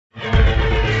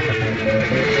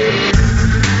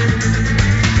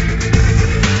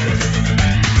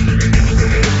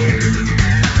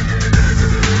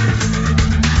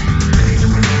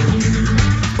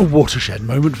watershed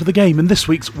moment for the game in this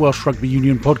week's Welsh Rugby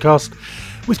Union podcast,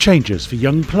 with changes for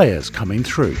young players coming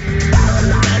through.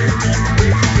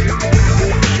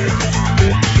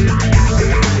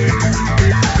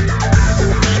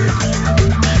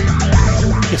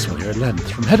 This one here at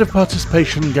length from Head of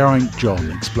Participation Geraint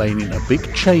John, explaining a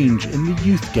big change in the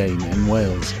youth game in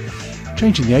Wales,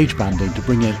 changing the age banding to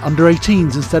bring in under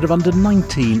 18s instead of under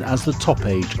 19 as the top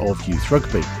age of youth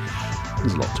rugby.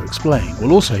 There's a lot to explain.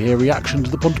 We'll also hear a reaction to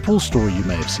the Pontypool story you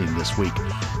may have seen this week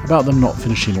about them not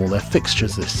finishing all their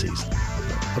fixtures this season.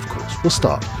 But of course, we'll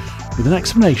start with an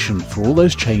explanation for all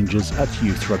those changes at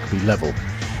youth rugby level.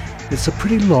 It's a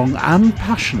pretty long and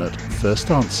passionate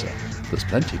first answer. There's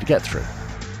plenty to get through.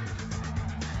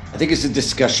 I think it's a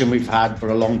discussion we've had for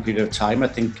a long period of time. I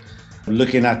think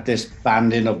looking at this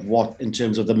banding of what, in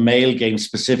terms of the male game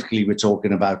specifically, we're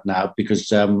talking about now,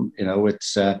 because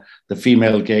it's the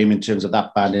female game in terms of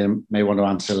that banding. May want to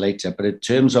answer later, but in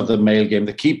terms of the male game,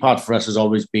 the key part for us has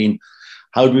always been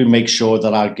how do we make sure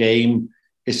that our game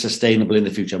is sustainable in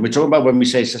the future. And we're talking about, when we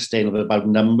say sustainable, about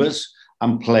numbers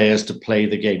and players to play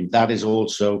the game. That is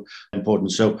also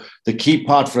important. So the key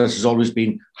part for us has always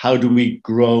been, how do we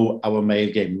grow our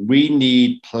male game? We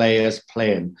need players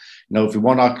playing. If we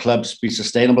want our clubs to be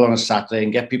sustainable on a Saturday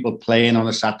and get people playing on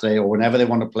a Saturday or whenever they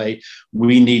want to play,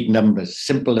 we need numbers.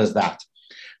 Simple as that.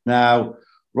 Now,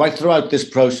 right throughout this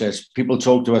process, people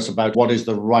talk to us about what is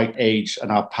the right age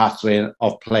and our pathway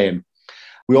of playing.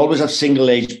 We always have single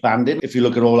age banding. If you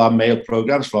look at all our male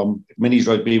programs from Minis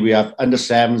Rugby, we have under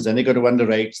 7s, then they go to under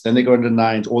 8s, then they go under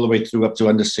 9s, all the way through up to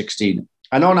under 16.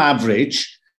 And on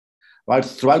average, right,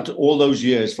 throughout all those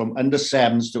years from under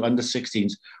 7s to under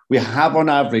 16s, we have on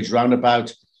average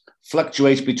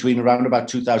fluctuates between around about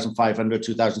 2,500,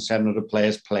 2,700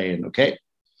 players playing, okay?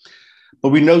 But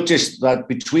we noticed that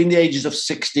between the ages of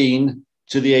 16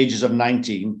 to the ages of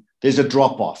 19, there's a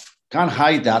drop-off. Can't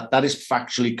hide that. That is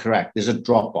factually correct. There's a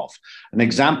drop-off. An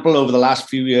example over the last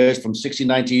few years from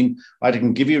 16-19, right, I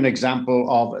can give you an example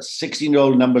of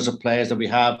 16-year-old numbers of players that we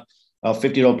have,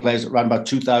 50-year-old players, around about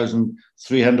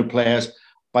 2,300 players.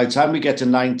 By the time we get to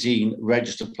 19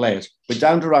 registered players, we're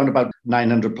down to around about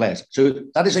 900 players. So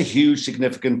that is a huge,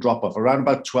 significant drop-off, around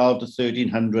about 1,200 to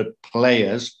 1,300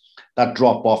 players that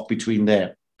drop off between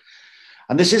there.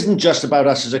 And this isn't just about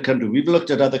us as a country. We've looked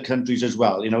at other countries as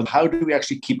well. How do we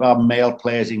actually keep our male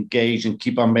players engaged and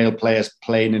keep our male players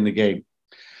playing in the game?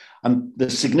 And the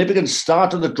significant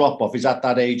start of the drop-off is at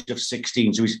that age of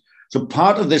 16. So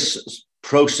part of this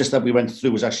process that we went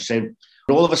through was actually saying,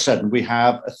 all of a sudden, we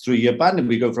have a 3-year banding.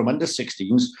 We go from under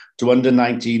 16s to under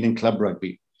 19 in club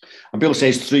rugby. And people say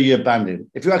it's 3-year banding.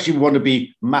 If you actually want to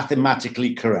be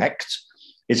mathematically correct,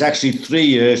 it's actually 3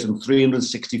 years and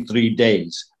 363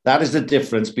 days. That is the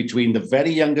difference between the very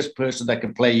youngest person that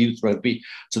can play youth rugby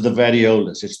to the very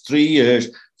oldest. It's 3 years,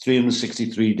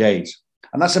 363 days.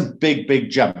 And that's a big,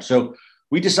 big jump. So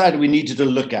we decided we needed to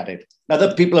look at it.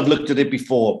 Other people have looked at it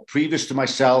before. Previous to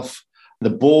myself,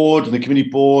 the board and the community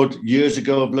board years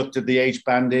ago have looked at the age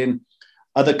banding.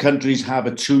 Other countries have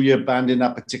a 2-year band in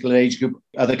that particular age group.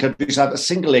 Other countries have a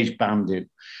single age banding.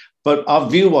 But our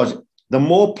view was, the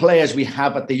more players we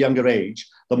have at the younger age,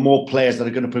 the more players that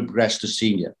are going to progress to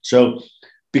senior. So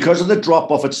because of the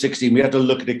drop-off at 16, we had to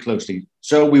look at it closely.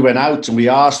 So we went out and we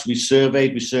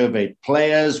surveyed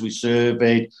players, we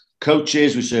surveyed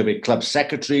coaches, we surveyed club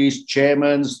secretaries,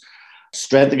 chairmen,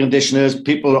 strength and conditioners,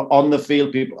 people on the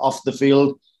field, people off the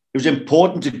field. It was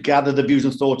important to gather the views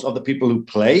and thoughts of the people who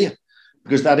play,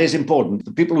 because that is important.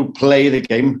 The people who play the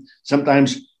game,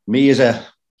 sometimes me as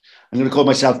I'm going to call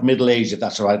myself middle-aged, if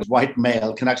that's all right, white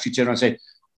male, can actually turn around and say,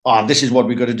 this is what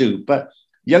we've got to do. But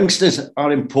youngsters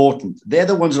are important. They're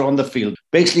the ones that are on the field.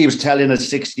 Basically, he was telling a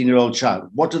 16-year-old child,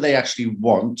 what do they actually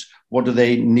want? What do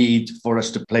they need for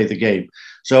us to play the game?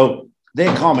 So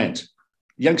their comment,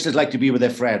 youngsters like to be with their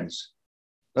friends.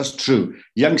 That's true.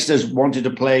 Youngsters wanted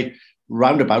to play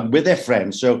roundabout with their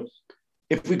friends. So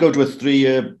if we go to a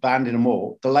 3-year banding or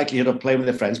more, the likelihood of playing with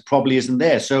their friends probably isn't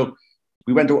there. So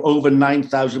we went to over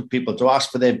 9,000 people to ask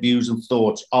for their views and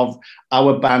thoughts of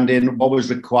our banding, what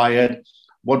was required,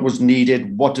 what was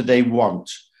needed, what do they want.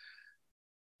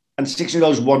 And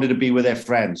 16-year-olds wanted to be with their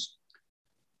friends.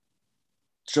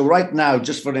 So right now,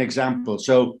 just for an example,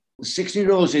 so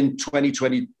 16-year-olds in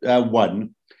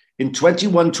 2021, in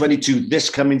 21-22, this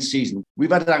coming season,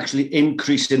 we've had an actually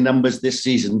increase in numbers this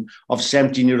season of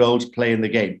 17-year-olds playing the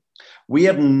game. We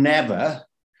have never,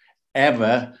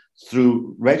 ever,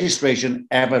 through registration,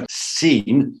 ever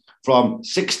seen from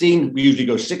 16, we usually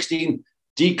go 16,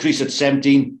 decrease at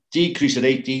 17, decrease at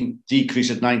 18, decrease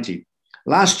at 19.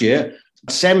 Last year,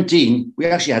 17, we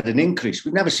actually had an increase.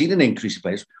 We've never seen an increase in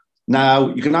players.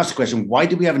 Now, you can ask the question, why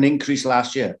did we have an increase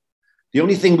last year? The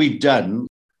only thing we've done,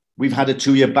 we've had a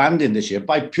 2-year ban in this year.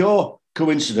 By pure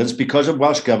coincidence, because of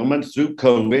Welsh Government, through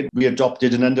COVID, we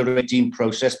adopted an under-18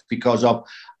 process because of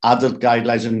adult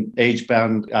guidelines and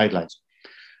age-bound guidelines.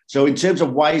 So in terms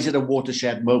of why is it a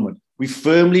watershed moment, we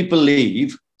firmly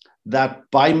believe that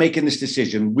by making this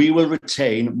decision, we will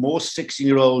retain more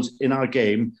 16-year-olds in our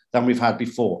game than we've had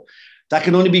before. That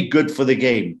can only be good for the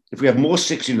game. If we have more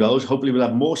 16-year-olds, hopefully we'll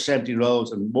have more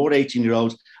 17-year-olds and more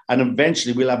 18-year-olds, and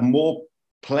eventually we'll have more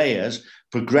players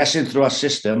progressing through our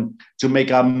system to make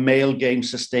our male game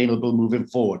sustainable moving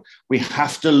forward. We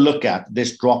have to look at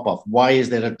this drop-off. Why is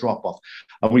there a drop-off?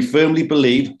 And we firmly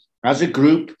believe, as a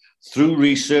group, through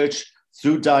research,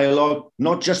 through dialogue,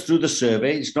 not just through the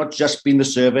survey, it's not just been the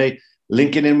survey,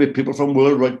 linking in with people from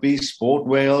World Rugby, Sport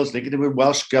Wales, linking in with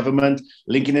Welsh Government,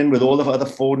 linking in with all the other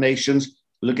 4 nations,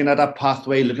 looking at our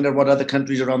pathway, looking at what other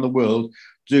countries around the world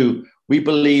do. We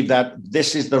believe that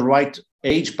this is the right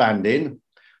age banding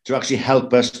to actually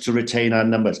help us to retain our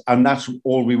numbers. And that's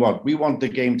all we want. We want the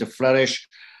game to flourish.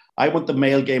 I want the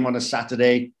male game on a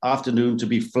Saturday afternoon to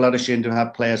be flourishing, to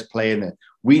have players playing it.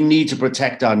 We need to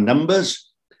protect our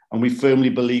numbers, and we firmly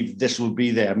believe this will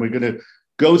be there. And we're going to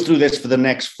go through this for the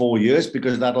next 4 years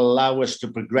because that'll allow us to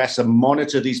progress and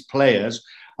monitor these players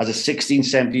as a 16,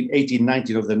 17, 18,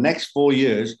 19. Over the next 4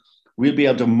 years, we'll be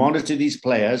able to monitor these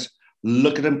players,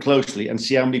 look at them closely and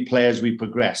see how many players we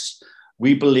progress.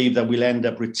 We believe that we'll end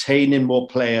up retaining more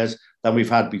players than we've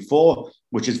had before,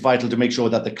 which is vital to make sure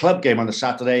that the club game on a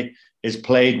Saturday is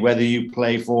played, whether you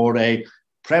play for a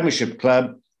Premiership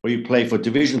club or you play for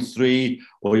Division 3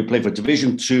 or you play for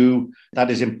Division 2. That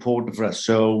is important for us.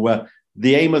 So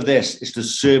the aim of this is to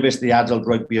service the adult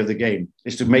rugby of the game,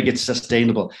 is to make it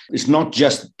sustainable. It's not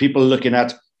just people looking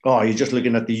at, oh, you're just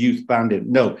looking at the youth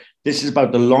banding. No, this is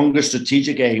about the longer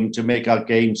strategic aim to make our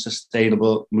game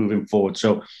sustainable moving forward.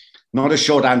 So not a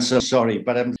short answer, sorry,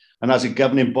 but and as a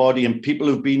governing body and people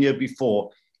who've been here before,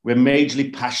 we're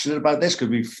majorly passionate about this because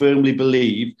we firmly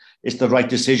believe it's the right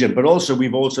decision. But also,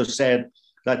 we've also said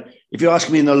that if you ask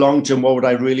me in the long term, what would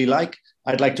I really like?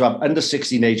 I'd like to have under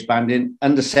 16 age banding,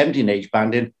 under 17 age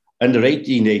banding, under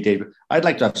 18 age. I'd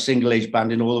like to have single age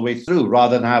banding all the way through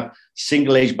rather than have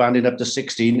single age banding up to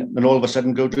 16 and all of a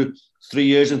sudden go to 3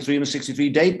 years and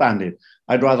 363-day banding.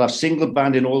 I'd rather have single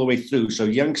banding all the way through so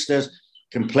youngsters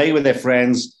can play with their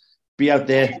friends, be out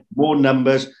there, more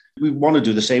numbers. We want to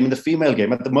do the same in the female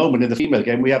game. At the moment, in the female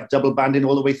game, we have double banding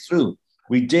all the way through.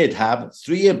 We did have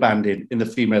 3-year banding in the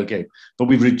female game, but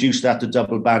we've reduced that to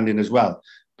double banding as well.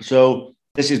 So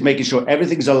this is making sure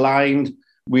everything's aligned.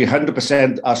 We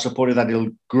 100% are supporting that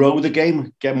it'll grow the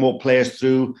game, get more players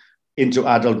through into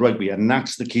adult rugby. And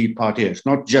that's the key part here. It's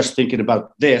not just thinking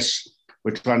about this.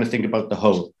 We're trying to think about the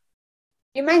whole.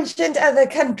 You mentioned other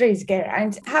countries,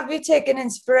 Geraint. Have you taken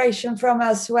inspiration from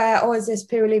elsewhere, or is this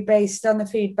purely based on the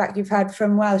feedback you've had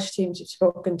from Welsh teams you've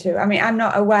spoken to? I mean, I'm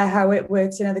not aware how it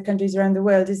works in other countries around the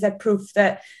world. Is there proof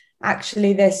that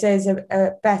actually this is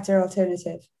a better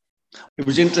alternative? It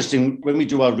was interesting when we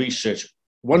do our research.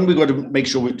 One, we've got to make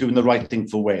sure we're doing the right thing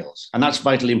for Wales. And that's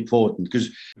vitally important because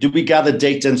do we gather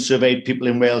data and survey people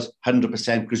in Wales?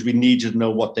 100%, because we needed to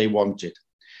know what they wanted.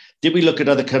 Did we look at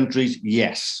other countries?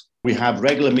 Yes. We have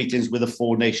regular meetings with the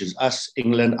 4 nations, us,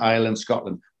 England, Ireland,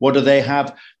 Scotland. What do they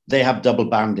have? They have double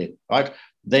banding, right?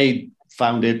 They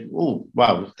found it, oh,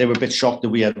 wow, they were a bit shocked that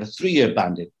we had a 3-year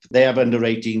banding. They have under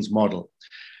 18s model.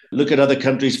 Look at other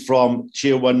countries from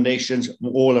Tier 1 nations,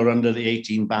 all are under the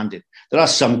 18 banding. There are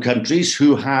some countries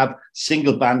who have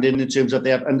single banding in terms of they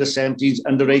have under 17s,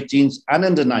 under 18s, and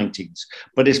under 19s,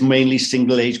 but it's mainly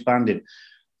single age banding.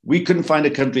 We couldn't find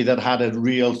a country that had a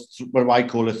real, what I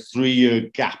call a 3-year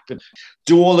gap.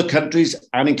 Do all the countries,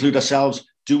 and include ourselves,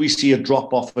 do we see a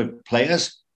drop-off of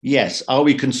players? Yes. Are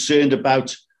we concerned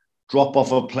about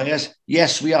drop-off of players?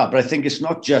 Yes, we are. But I think it's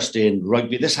not just in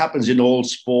rugby. This happens in all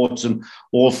sports and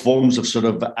all forms of sort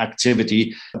of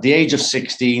activity. At the age of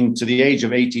 16 to the age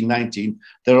of 18, 19,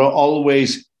 there are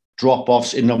always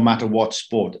drop-offs in no matter what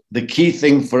sport. The key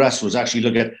thing for us was actually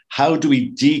look at how do we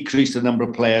decrease the number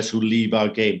of players who leave our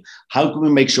game? How can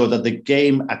we make sure that the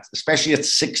game, especially at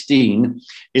 16,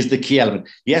 is the key element?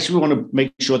 Yes, we want to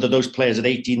make sure that those players at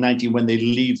 18, 19, when they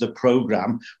leave the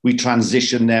program, we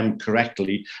transition them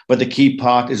correctly. But the key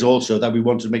part is also that we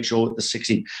want to make sure at the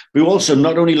 16. We also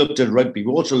not only looked at rugby,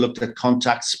 we also looked at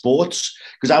contact sports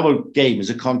because our game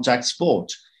is a contact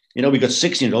sport. You know, we got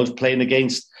 16-year-olds playing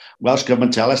against, Welsh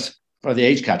Government tell us, for the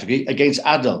age category, against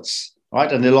adults,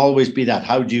 right? And there'll always be that.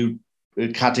 How do you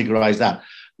categorize that?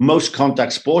 Most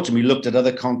contact sports, and we looked at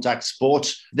other contact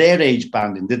sports, their age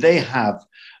banding, did they have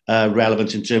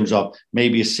relevance in terms of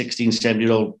maybe a 16,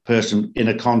 17-year-old person in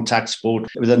a contact sport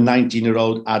with a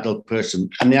 19-year-old adult person?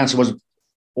 And the answer was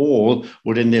all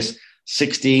were in this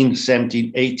 16,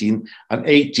 17, 18, and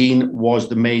 18 was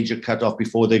the major cutoff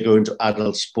before they go into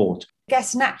adult sport. I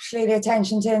guess naturally the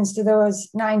attention turns to those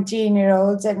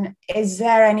 19-year-olds, and is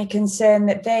there any concern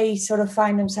that they sort of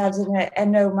find themselves in a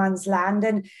no man's land,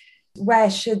 and where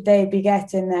should they be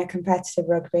getting their competitive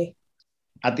rugby?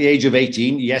 At the age of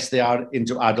 18, yes, they are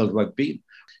into adult rugby.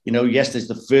 Yes, there's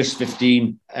the first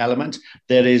 15 element.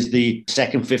 There is the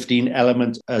second 15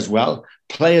 element as well.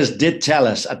 Players did tell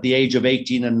us at the age of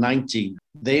 18 and 19,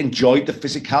 they enjoyed the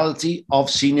physicality of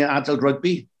senior adult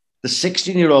rugby. The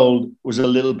 16-year-old was a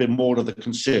little bit more of a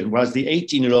concern, whereas the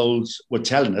 18-year-olds were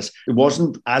telling us it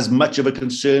wasn't as much of a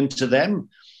concern to them.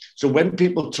 So when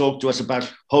people talk to us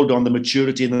about, hold on, the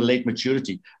maturity and the late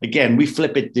maturity, again, we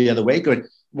flip it the other way, going,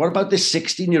 what about this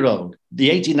 16-year-old? The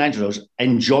 18, 19-year-olds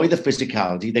enjoy the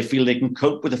physicality. They feel they can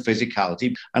cope with the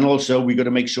physicality. And also, we've got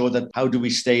to make sure that how do we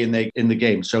stay in the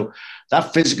game? So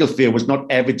that physical fear was not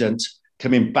evident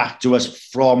coming back to us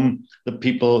from the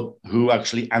people who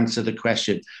actually answered the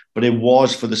question, but it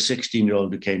was for the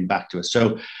 16-year-old who came back to us.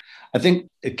 So I think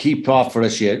a key part for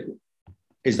us here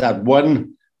is that,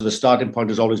 one, the starting point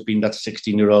has always been that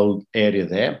 16-year-old area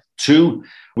there. Two,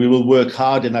 we will work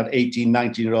hard in that 18,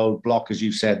 19-year-old block, as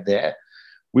you said there.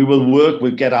 We will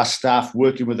we'll get our staff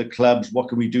working with the clubs. What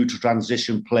can we do to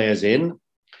transition players in?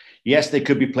 Yes, they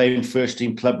could be playing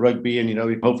first-team club rugby, and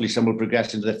hopefully some will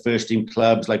progress into their first-team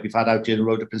clubs, like we've had out here in the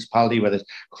Rota Principality, whether it's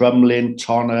Crumlin,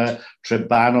 Tonner,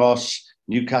 Trebanos,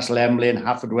 Newcastle Emlyn,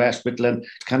 Haverfordwest, Whitland.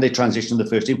 Can they transition to the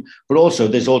first team? But also,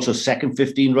 there's also second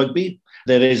 15 rugby.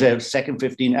 There is a second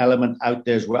 15 element out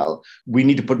there as well. We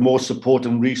need to put more support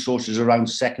and resources around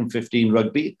second 15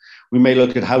 rugby. We may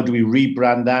look at how do we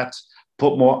rebrand that,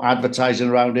 put more advertising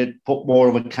around it, put more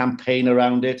of a campaign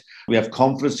around it. We have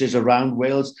conferences around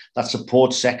Wales that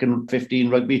support second 15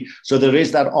 rugby. So there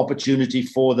is that opportunity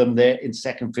for them there in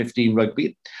second 15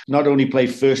 rugby. Not only play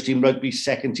first team rugby,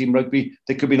 second team rugby,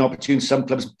 there could be an opportunity. Some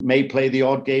clubs may play the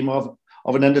odd game of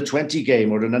an under 20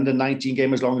 game or an under 19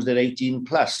 game as long as they're 18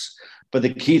 plus. But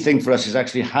the key thing for us is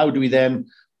actually how do we then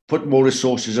put more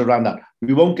resources around that?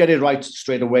 We won't get it right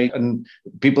straight away. And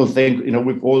people think,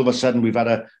 we've all of a sudden we've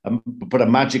had put a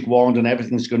magic wand and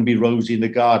everything's going to be rosy in the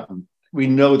garden. We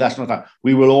know that's not that.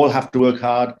 We will all have to work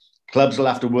hard. Clubs will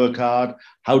have to work hard.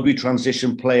 How do we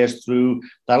transition players through?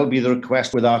 That'll be the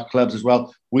request with our clubs as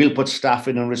well. We'll put staff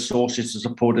in and resources to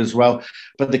support as well.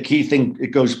 But the key thing,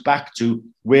 it goes back to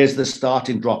where's the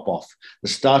starting drop-off? The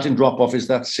starting drop-off is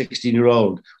that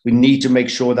 16-year-old. We need to make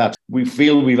sure that we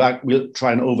feel we'll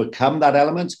try and overcome that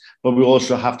element, but we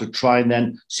also have to try and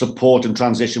then support and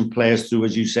transition players through,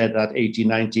 as you said, that 18,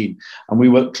 19. And we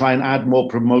will try and add more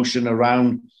promotion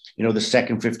around the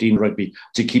second 15 rugby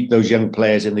to keep those young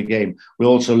players in the game.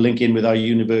 We'll also link in with our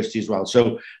university as well.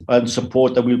 So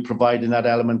support that we'll provide in that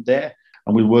element there.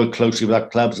 And we'll work closely with our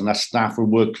clubs, and our staff will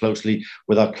work closely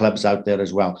with our clubs out there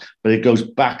as well. But it goes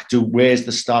back to where's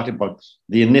the starting point?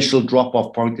 The initial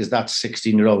drop-off point is that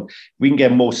 16-year-old. We can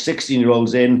get more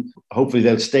 16-year-olds in. Hopefully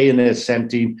they'll stay in their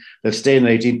 17, they'll stay in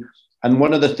their 18. And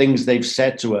one of the things they've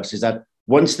said to us is that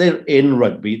once they're in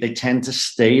rugby, they tend to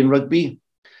stay in rugby.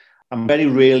 And very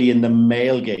rarely in the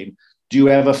male game do you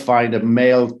ever find a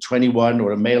male 21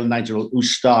 or a male 19-year-old who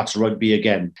starts rugby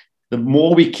again. The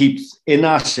more we keep in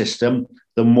our system,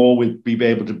 the more we'll be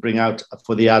able to bring out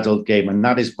for the adult game. And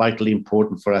that is vitally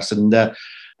important for us. And there'll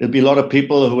be a lot of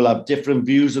people who will have different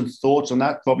views and thoughts on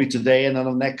that, probably today and in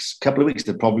the next couple of weeks.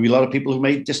 There'll probably be a lot of people who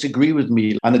may disagree with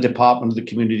me and the department of the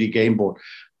Community Game Board.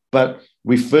 But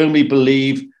we firmly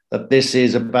believe that this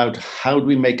is about how do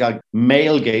we make our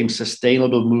male game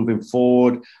sustainable moving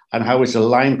forward, and how it's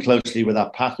aligned closely with our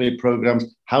pathway programs,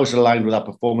 how it's aligned with our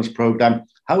performance program,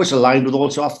 how it's aligned with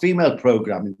also our female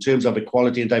program in terms of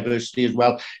equality and diversity as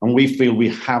well. And we feel we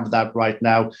have that right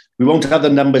now. We won't have the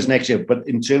numbers next year, but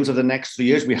in terms of the next 3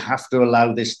 years, we have to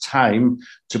allow this time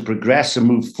to progress and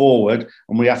move forward,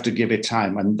 and we have to give it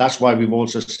time. And that's why we've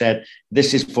also said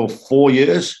this is for 4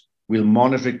 years. We'll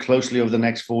monitor it closely over the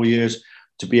next 4 years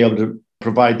to be able to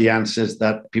provide the answers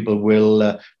that people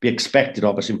will be expected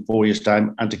of us in 4 years'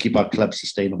 time, and to keep our club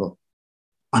sustainable.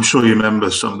 I'm sure you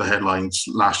remember some of the headlines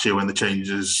last year when the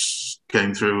changes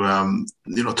came through,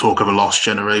 talk of a lost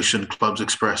generation, clubs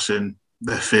expressing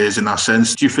their fears in that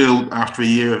sense. Do you feel after a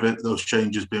year of it, those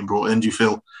changes being brought in, do you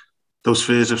feel those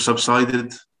fears have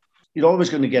subsided? You're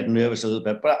always going to get nervous a little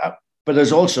bit, but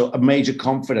there's also a major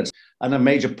confidence and a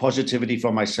major positivity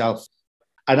for myself.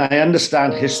 And I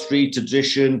understand history,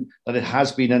 tradition, that it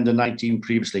has been under 19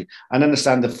 previously. And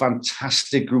understand the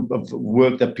fantastic group of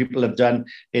work that people have done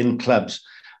in clubs.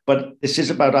 But this is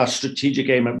about our strategic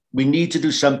aim. We need to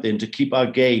do something to keep our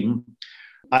game.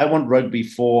 I want rugby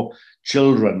for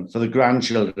children, for the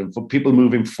grandchildren, for people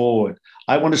moving forward.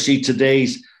 I want to see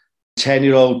today's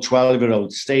 10-year-old,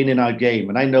 12-year-old staying in our game.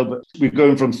 And I know that we're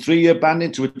going from 3-year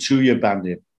banding to a 2-year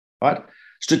banding, right?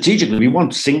 Strategically, we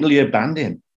want single-year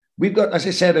banding. We've got, as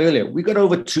I said earlier, we've got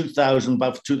over 2,000,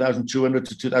 about 2,200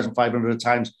 to 2,500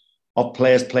 times of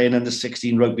players playing under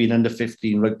 16 rugby and under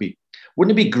 15 rugby.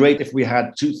 Wouldn't it be great if we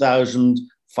had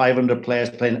 2,500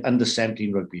 players playing under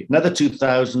 17 rugby, another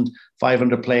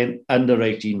 2,500 playing under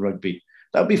 18 rugby?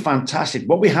 That would be fantastic.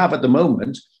 What we have at the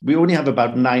moment, we only have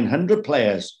about 900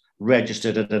 players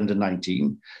registered at under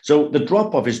 19. So the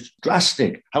drop-off is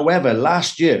drastic. However,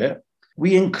 last year,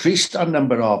 we increased our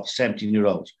number of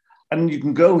 17-year-olds. And you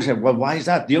can go and say, well, why is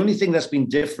that? The only thing that's been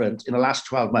different in the last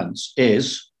 12 months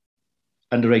is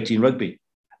under 18 rugby.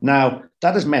 Now,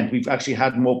 that has meant we've actually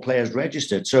had more players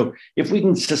registered. So if we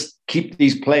can just keep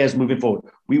these players moving forward,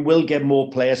 we will get more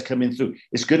players coming through.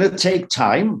 It's going to take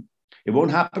time. It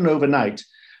won't happen overnight.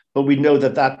 But we know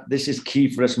that this is key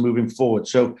for us moving forward.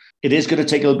 So it is going to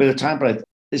take a little bit of time, but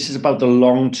this is about the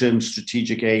long-term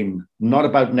strategic aim, not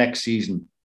about next season.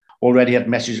 Already had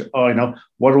messages,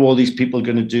 what are all these people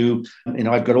going to do?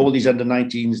 I've got all these under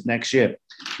 19s next year.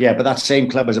 Yeah, but that same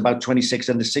club has about 26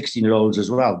 under 16-year-olds as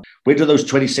well. Where do those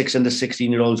 26 under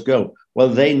 16-year-olds go? Well,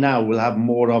 they now will have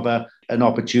more of an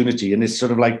opportunity. And it's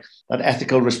sort of like that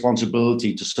ethical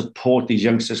responsibility to support these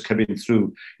youngsters coming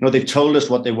through. They've told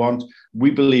us what they want. We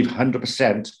believe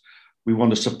 100% we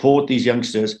want to support these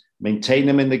youngsters, maintain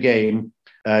them in the game,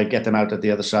 get them out at the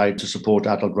other side to support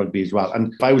adult rugby as well.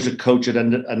 And if I was a coach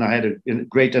and I had a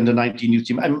great under-19 youth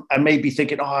team, I may be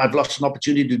thinking, I've lost an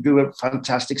opportunity to do a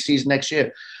fantastic season next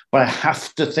year. But I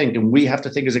have to think, and we have to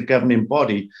think as a governing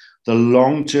body, the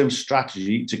long-term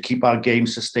strategy to keep our game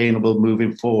sustainable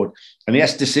moving forward. And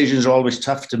yes, decisions are always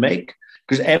tough to make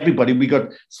because we got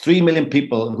 3 million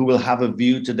people who will have a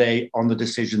view today on the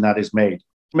decision that is made.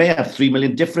 We may have 3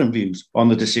 million different views on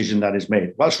the decision that is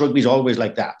made. Welsh rugby is always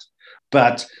like that.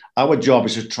 But our job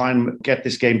is to try and get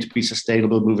this game to be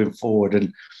sustainable moving forward.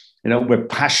 And, we're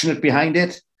passionate behind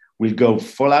it. We'll go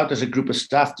full out as a group of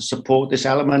staff to support this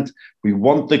element. We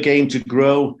want the game to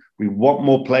grow. We want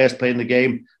more players playing the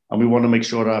game. And we want to make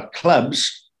sure our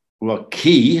clubs, who are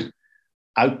key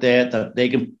out there, that they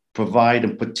can provide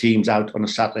and put teams out on a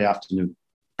Saturday afternoon.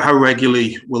 How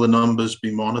regularly will the numbers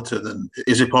be monitored? And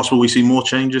is it possible we see more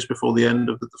changes before the end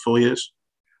of the 4 years?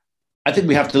 I think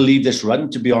we have to leave this run,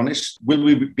 to be honest. Will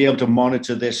we be able to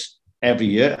monitor this every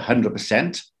year?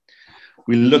 100%.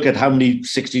 We look at how many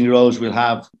 16-year-olds we'll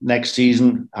have next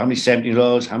season, how many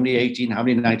 17-year-olds, how many 18, how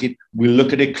many 19. We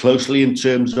look at it closely in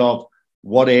terms of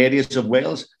what areas of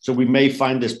Wales. So we may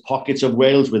find there's pockets of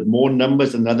Wales with more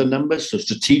numbers than other numbers. So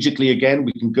strategically, again,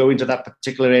 we can go into that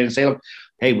particular area and say, look,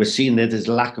 hey, we're seeing that there's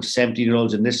a lack of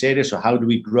 17-year-olds in this area. So how do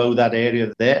we grow that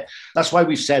area there? That's why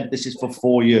we've said this is for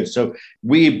 4 years. So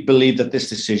we believe that this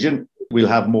decision will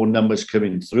have more numbers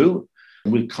coming through.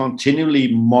 We'll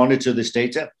continually monitor this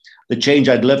data. The change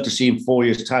I'd love to see in 4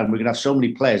 years' time, we're going to have so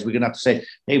many players. We're going to have to say,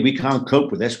 hey, we can't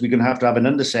cope with this. We're going to have an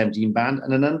under 17 ban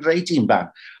and an under 18 ban.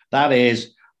 That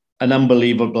is an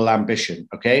unbelievable ambition,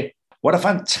 okay? What a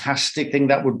fantastic thing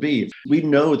that would be. We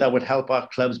know that would help our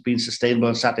clubs being sustainable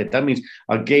on Saturday. That means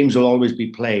our games will always be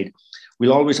played.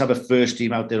 We'll always have a first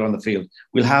team out there on the field.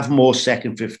 We'll have more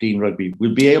second 15 rugby.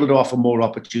 We'll be able to offer more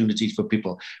opportunities for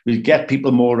people. We'll get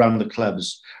people more around the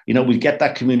clubs. We'll get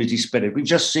that community spirit. We've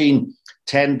just seen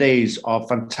 10 days of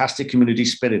fantastic community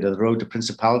spirit at the road to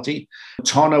Principality.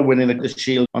 Tonna winning the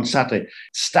Shield on Saturday.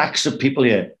 Stacks of people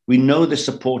here. We know the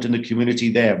support in the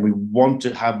community there. We want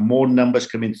to have more numbers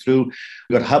coming through.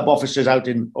 We've got hub officers out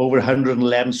in over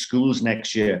 111 schools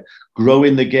next year,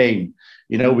 growing the game.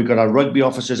 We've got our rugby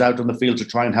officers out on the field to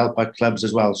try and help our clubs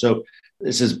as well. So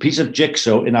this is a piece of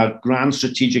jigsaw in our grand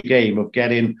strategic aim of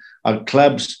getting our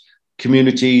clubs,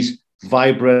 communities,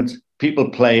 vibrant, people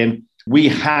playing. We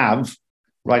have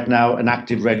right now an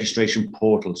active registration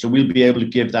portal. So we'll be able to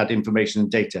give that information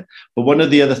and data. But one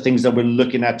of the other things that we're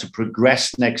looking at to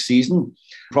progress next season,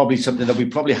 probably something that we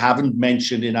probably haven't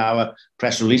mentioned in our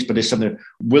press release, but it's something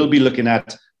we'll be looking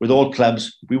at with all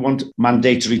clubs. We want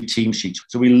mandatory team sheets.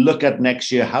 So we look at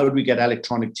next year, how do we get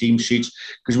electronic team sheets?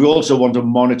 Because we also want to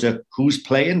monitor who's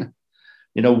playing,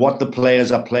 what the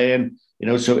players are playing.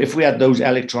 So if we had those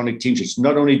electronic team sheets,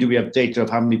 not only do we have data of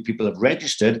how many people have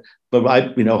registered, but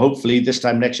hopefully this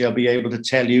time next year, I'll be able to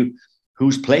tell you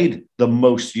who's played the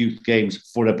most youth games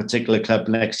for a particular club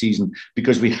next season,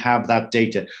 because we have that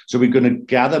data. So we're going to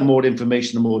gather more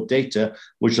information and more data,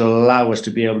 which will allow us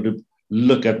to be able to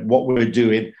look at what we're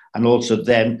doing, and also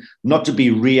then not to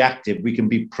be reactive. We can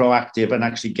be proactive and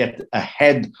actually get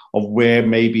ahead of where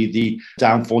maybe the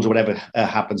downfalls or whatever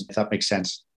happens, if that makes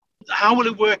sense. How will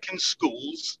it work in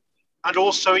schools? And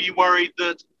also, are you worried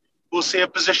that we'll see a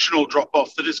positional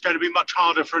drop-off, that it's going to be much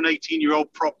harder for an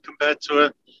 18-year-old prop compared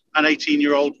to an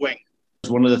 18-year-old wing?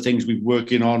 It's one of the things we're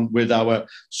working on with our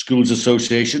schools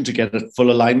association to get a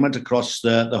full alignment across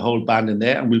the whole band in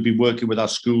there. And we'll be working with our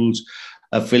schools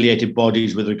affiliated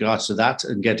bodies with regards to that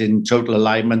and get in total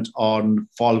alignment on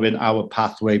following our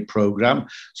pathway program.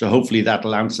 So hopefully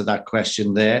that'll answer that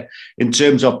question there. In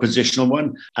terms of positional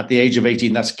one, at the age of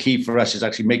 18, that's key for us, is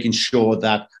actually making sure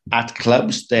that at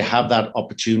clubs, they have that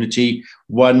opportunity.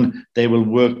 One, they will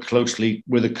work closely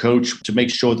with a coach to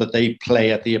make sure that they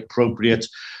play at the appropriate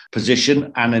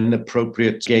position and an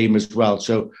appropriate game as well.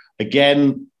 So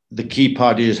again, the key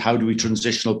part is, how do we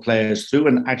transitional players through?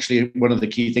 And actually, one of the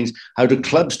key things, how do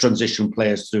clubs transition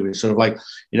players through? It's sort of like,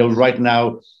 right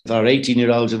now, with our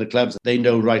 18-year-olds in the clubs, they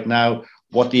know right now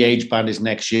what the age band is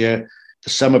next year. The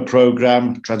summer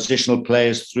program, transitional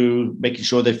players through, making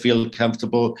sure they feel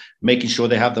comfortable, making sure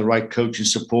they have the right coaching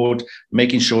support,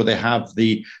 making sure they have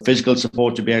the physical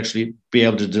support to be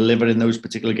able to deliver in those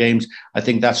particular games. I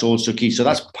think that's also key. So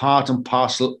that's part and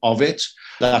parcel of it.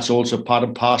 That's also part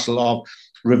and parcel of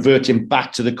reverting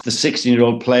back to the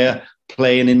 16-year-old player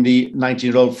playing in the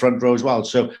 19-year-old front row as well.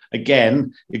 So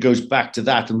again, it goes back to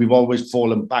that. And we've always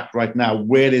fallen back right now.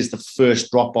 Where is the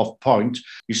first drop-off point?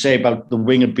 You say about the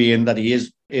winger being that he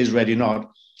is ready or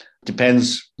not.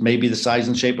 Depends maybe the size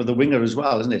and shape of the winger as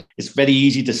well, isn't it? It's very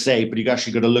easy to say, but you've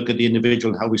actually got to look at the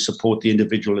individual and how we support the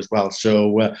individual as well.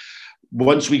 So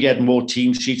once we get more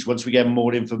team sheets, once we get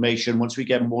more information, once we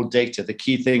get more data, the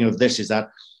key thing of this is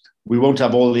that we won't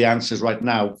have all the answers right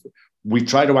now. We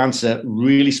try to answer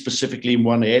really specifically in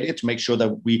one area to make sure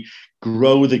that we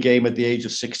grow the game at the age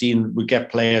of 16. We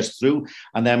get players through.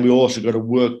 And then we also got to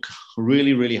work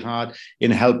really, really hard in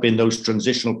helping those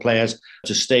transitional players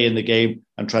to stay in the game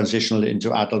and transitional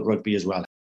into adult rugby as well.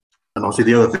 And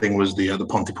obviously the other thing was the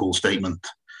Pontypool statement.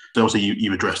 So obviously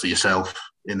you addressed it yourself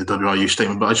in the WRU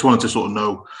statement, but I just wanted to sort of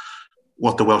know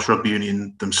what the Welsh Rugby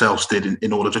Union themselves did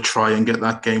in order to try and get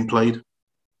that game played.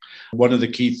 One of the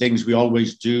key things we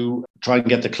always do, try and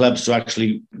get the clubs to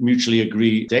actually mutually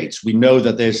agree dates. We know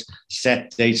that there's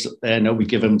set dates. We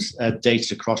give them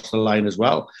dates across the line as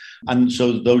well. And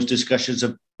so those discussions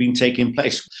have been taking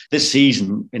place. This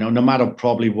season, no matter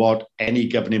probably what any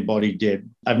governing body did,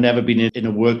 I've never been in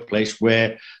a workplace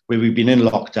where we've been in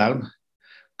lockdown,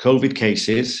 COVID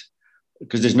cases,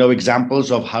 because there's no examples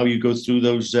of how you go through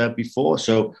those before.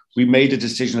 So we made a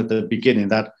decision at the beginning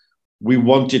that we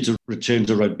wanted to return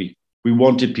to rugby. We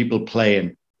wanted people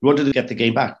playing. We wanted to get the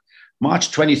game back.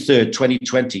 March 23rd,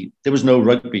 2020, there was no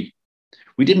rugby.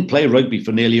 We didn't play rugby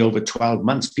for nearly over 12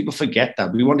 months. People forget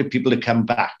that. We wanted people to come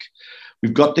back.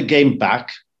 We've got the game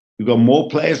back. We've got more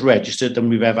players registered than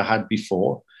we've ever had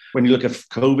before. When you look at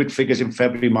COVID figures in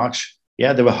February, March,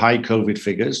 there were high COVID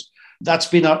figures. That's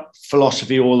been our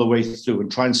philosophy all the way through,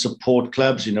 and try and support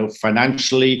clubs,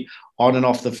 financially, on and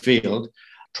off the field,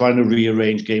 trying to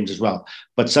rearrange games as well.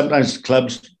 But sometimes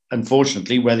clubs,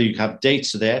 unfortunately, whether you have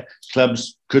dates there,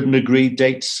 clubs couldn't agree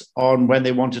dates on when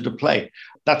they wanted to play.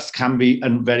 That can be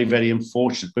very, very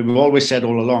unfortunate. But we've always said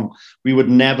all along, we would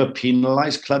never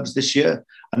penalise clubs this year.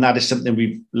 And that is something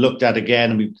we've looked at again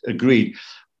and we've agreed,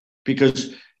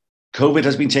 because COVID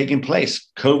has been taking place.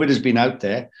 COVID has been out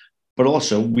there. But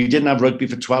also, we didn't have rugby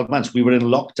for 12 months. We were in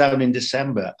lockdown in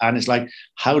December. And it's like,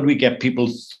 how do we get people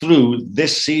through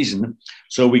this season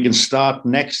so we can start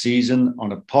next season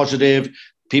on a positive,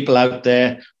 people out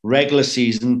there, regular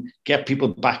season, get people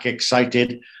back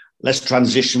excited. Let's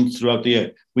transition throughout the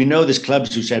year. We know there's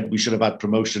clubs who said we should have had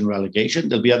promotion and relegation.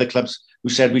 There'll be other clubs who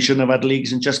said we shouldn't have had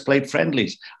leagues and just played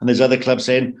friendlies. And there's other clubs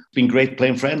saying it's been great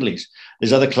playing friendlies.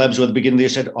 There's other clubs who at the beginning they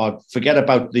said, forget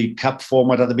about the cup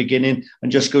format at the beginning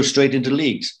and just go straight into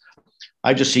leagues.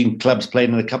 I've just seen clubs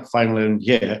playing in the cup final in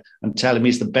here and telling me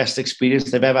it's the best experience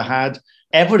they've ever had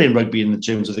in rugby in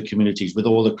terms of the communities with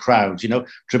all the crowds.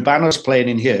 Trebanos playing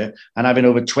in here and having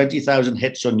over 20,000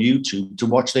 hits on YouTube to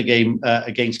watch the game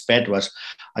against Bedwas.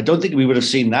 I don't think we would have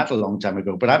seen that a long time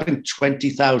ago, but having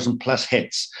 20,000 plus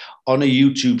hits on a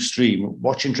YouTube stream,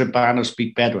 watching Trebanos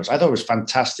beat Bedwas, I thought it was a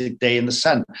fantastic day in the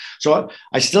sun. So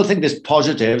I still think there's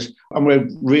positives, and we're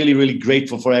really, really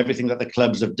grateful for everything that the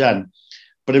clubs have done.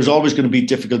 But it was always going to be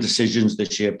difficult decisions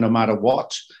this year, no matter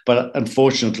what. But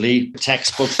unfortunately,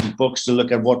 textbooks and books to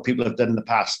look at what people have done in the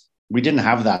past. We didn't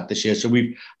have that this year. So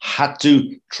we've had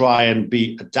to try and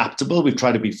be adaptable. We've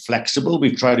tried to be flexible.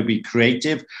 We've tried to be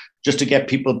creative just to get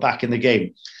people back in the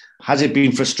game. Has it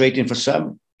been frustrating for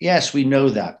some? Yes, we know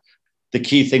that. The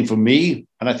key thing for me,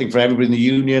 and I think for everybody in the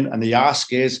union, and the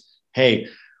ask is, hey,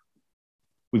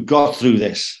 we've got through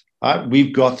this. Right?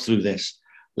 We've got through this.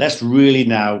 Let's really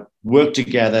now work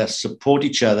together, support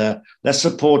each other. Let's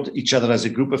support each other as a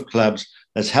group of clubs.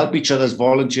 Let's help each other as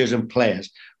volunteers and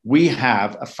players. We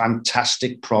have a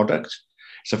fantastic product.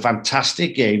 It's a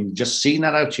fantastic game. Just seeing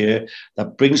that out here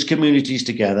that brings communities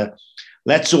together.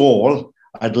 Let's all,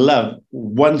 I'd love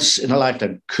once in a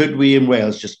lifetime, could we in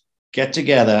Wales just get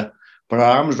together, put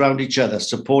our arms around each other,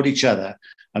 support each other,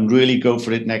 and really go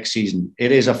for it next season.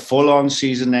 It is a full-on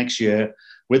season next year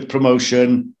with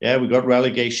promotion. Yeah, we've got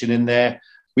relegation in there.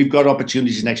 We've got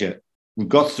opportunities next year. We've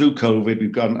got through COVID.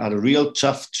 We've had a real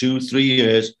tough 2-3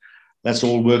 years. Let's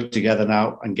all work together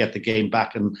now and get the game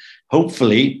back. And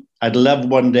hopefully, I'd love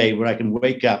one day where I can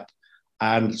wake up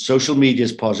and social media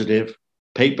is positive,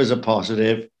 papers are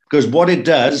positive, because what it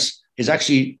does is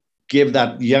actually give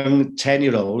that young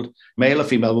 10-year-old, male or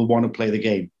female, will want to play the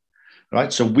game.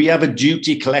 Right? So we have a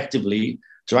duty collectively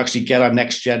to actually get our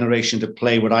next generation to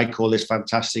play what I call this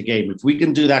fantastic game. If we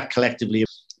can do that collectively,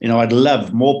 I'd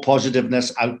love more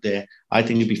positiveness out there. I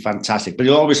think it'd be fantastic. But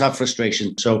you'll always have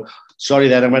frustration. So sorry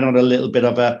that I went on a little bit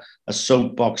of a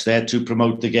soapbox there to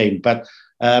promote the game. But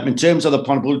in terms of the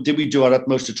Pontypool, did we do our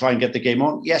utmost to try and get the game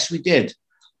on? Yes, we did.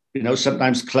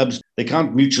 Sometimes clubs, they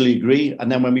can't mutually agree. And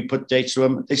then when we put dates to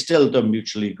them, they still don't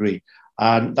mutually agree.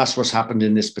 And that's what's happened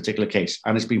in this particular case.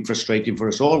 And it's been frustrating for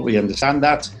us all. We understand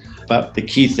that. But the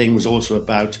key thing was also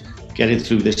about getting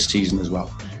through this season as well.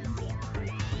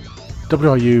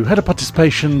 WRU Head of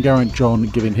Participation Geraint John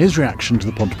giving his reaction to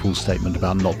the Pontypool statement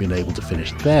about not being able to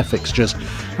finish their fixtures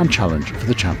and challenge for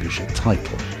the championship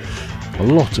title. A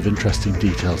lot of interesting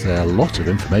details there, a lot of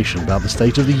information about the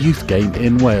state of the youth game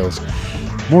in Wales.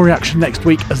 More reaction next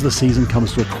week as the season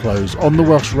comes to a close on the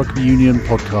Welsh Rugby Union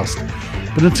podcast.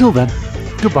 But until then,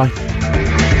 goodbye.